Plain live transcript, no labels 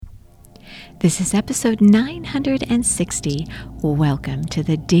This is episode 960. Welcome to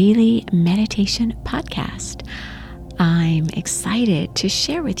the Daily Meditation Podcast. I'm excited to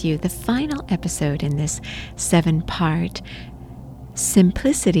share with you the final episode in this 7-part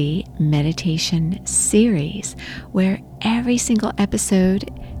Simplicity Meditation series, where every single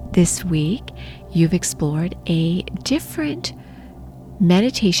episode this week you've explored a different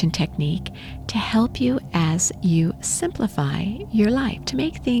meditation technique to help you as you simplify your life, to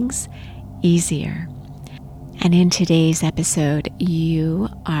make things easier. And in today's episode, you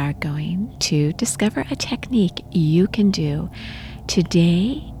are going to discover a technique you can do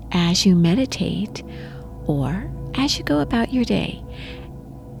today as you meditate or as you go about your day.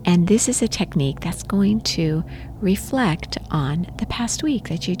 And this is a technique that's going to reflect on the past week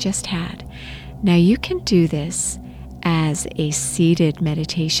that you just had. Now, you can do this as a seated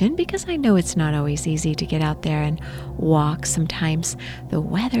meditation, because I know it's not always easy to get out there and walk. Sometimes the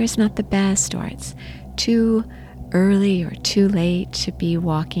weather is not the best, or it's too early or too late to be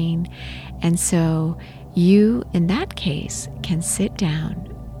walking. And so you, in that case, can sit down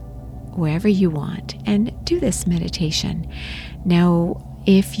wherever you want and do this meditation. Now,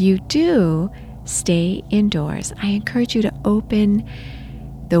 if you do stay indoors, I encourage you to open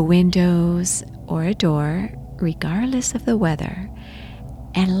the windows or a door regardless of the weather,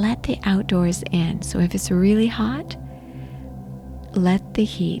 and let the outdoors in. So if it's really hot, let the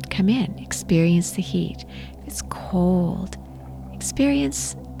heat come in. Experience the heat. If it's cold,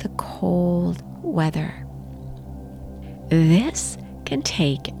 experience the cold weather. This can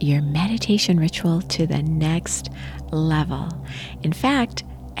take your meditation ritual to the next level. In fact,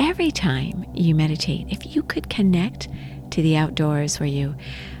 every time you meditate, if you could connect to the outdoors where you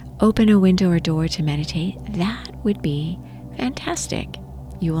open a window or door to meditate, that would be fantastic.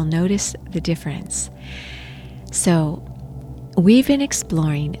 You will notice the difference. So, we've been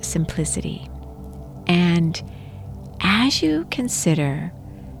exploring simplicity. And as you consider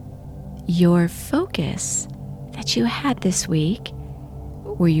your focus that you had this week,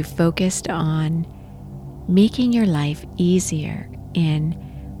 where you focused on making your life easier in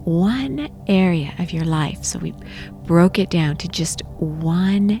one area of your life. So we broke it down to just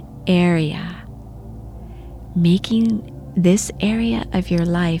one area, making this area of your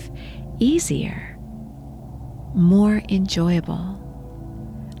life easier, more enjoyable,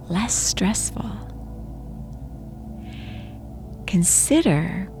 less stressful.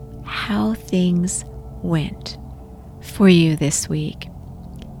 Consider how things went for you this week.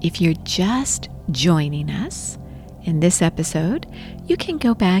 If you're just joining us in this episode, you can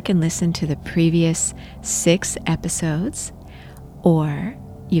go back and listen to the previous 6 episodes, or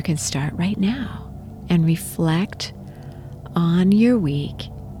you can start right now and reflect on your week,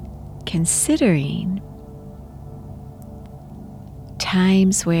 considering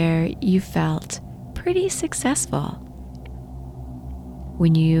times where you felt pretty successful.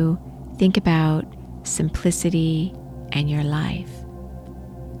 When you think about simplicity and your life,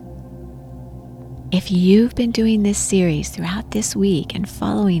 if you've been doing this series throughout this week and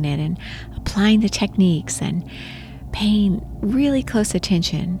following it and applying the techniques and paying really close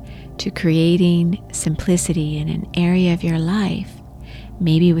attention to creating simplicity in an area of your life,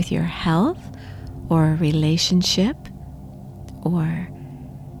 maybe with your health or a relationship, or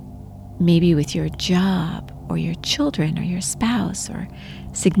maybe with your job or your children or your spouse or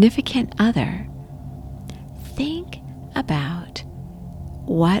significant other, think about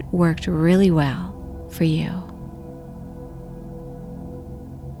what worked really well for you.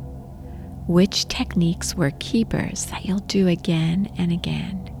 Which techniques were keepers that you'll do again and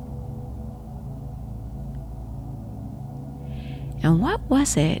again? And what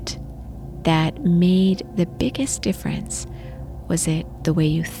was it that made the biggest difference? Was it the way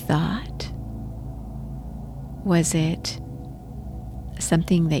you thought? Was it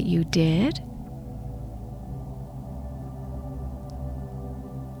something that you did?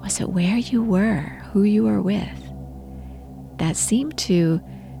 Was it where you were, who you were with, that seemed to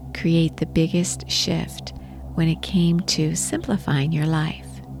create the biggest shift when it came to simplifying your life?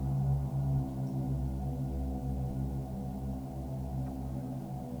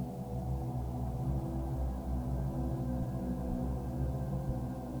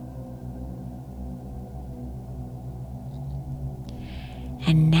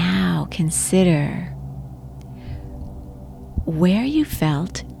 And now consider where you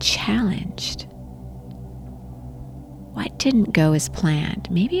felt challenged. What didn't go as planned?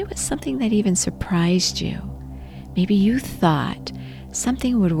 Maybe it was something that even surprised you. Maybe you thought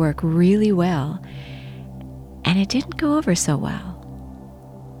something would work really well and it didn't go over so well.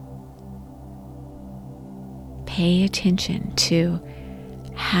 Pay attention to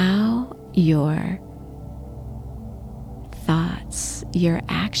how your thoughts, your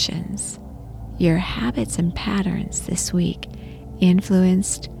actions, your habits and patterns this week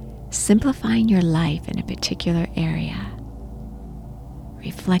influenced simplifying your life in a particular area?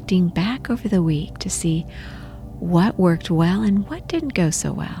 Reflecting back over the week to see what worked well and what didn't go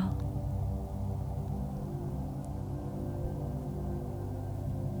so well.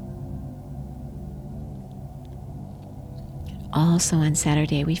 Also on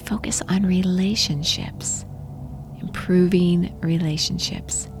Saturday, we focus on relationships, improving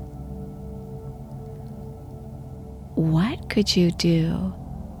relationships. What could you do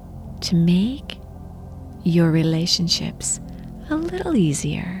to make your relationships a little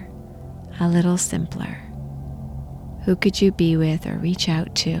easier, a little simpler? Who could you be with or reach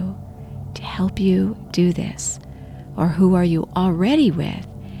out to help you do this? Or who are you already with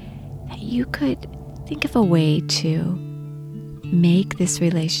that you could think of a way to make this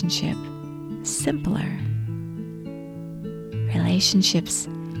relationship simpler? Relationships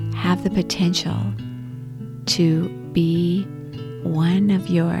have the potential to be one of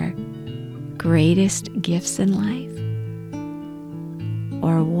your greatest gifts in life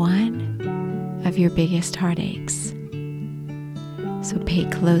or one of your biggest heartaches. So pay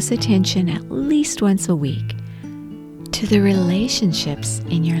close attention at least once a week to the relationships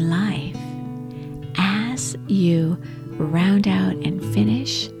in your life as you round out and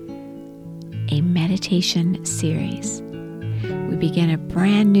finish a meditation series. We begin a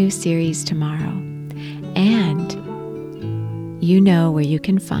brand new series tomorrow, and you know where you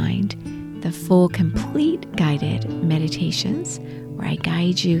can find the full complete guided meditations where I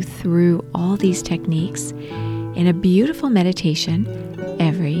guide you through all these techniques in a beautiful meditation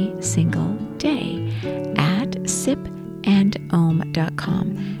every single day at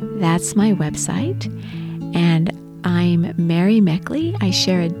sipandom.com. That's my website, and I'm Mary Meckley. I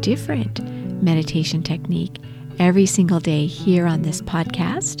share a different meditation technique every single day here on this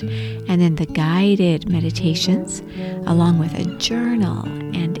podcast, and then the guided meditations along with a journal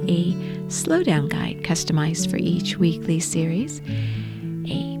and a slowdown guide customized for each weekly series,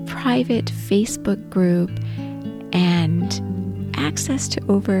 a private Facebook group, and access to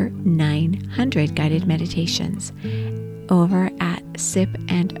over 900 guided meditations over at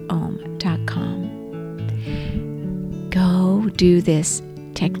sipandom.com. Go do this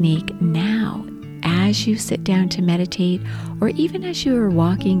technique now as you sit down to meditate, or even as you are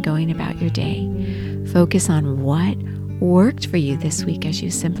walking, going about your day. Focus on what worked for you this week as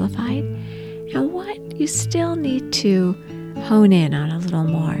you simplified, and what you still need to hone in on a little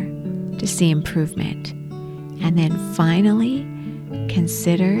more to see improvement. And then finally,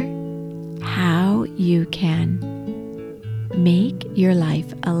 consider how you can make your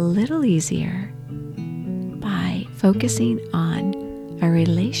life a little easier by focusing on a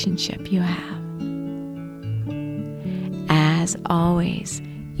relationship you have. As always,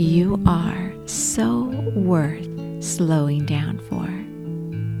 you are so worth slowing down for.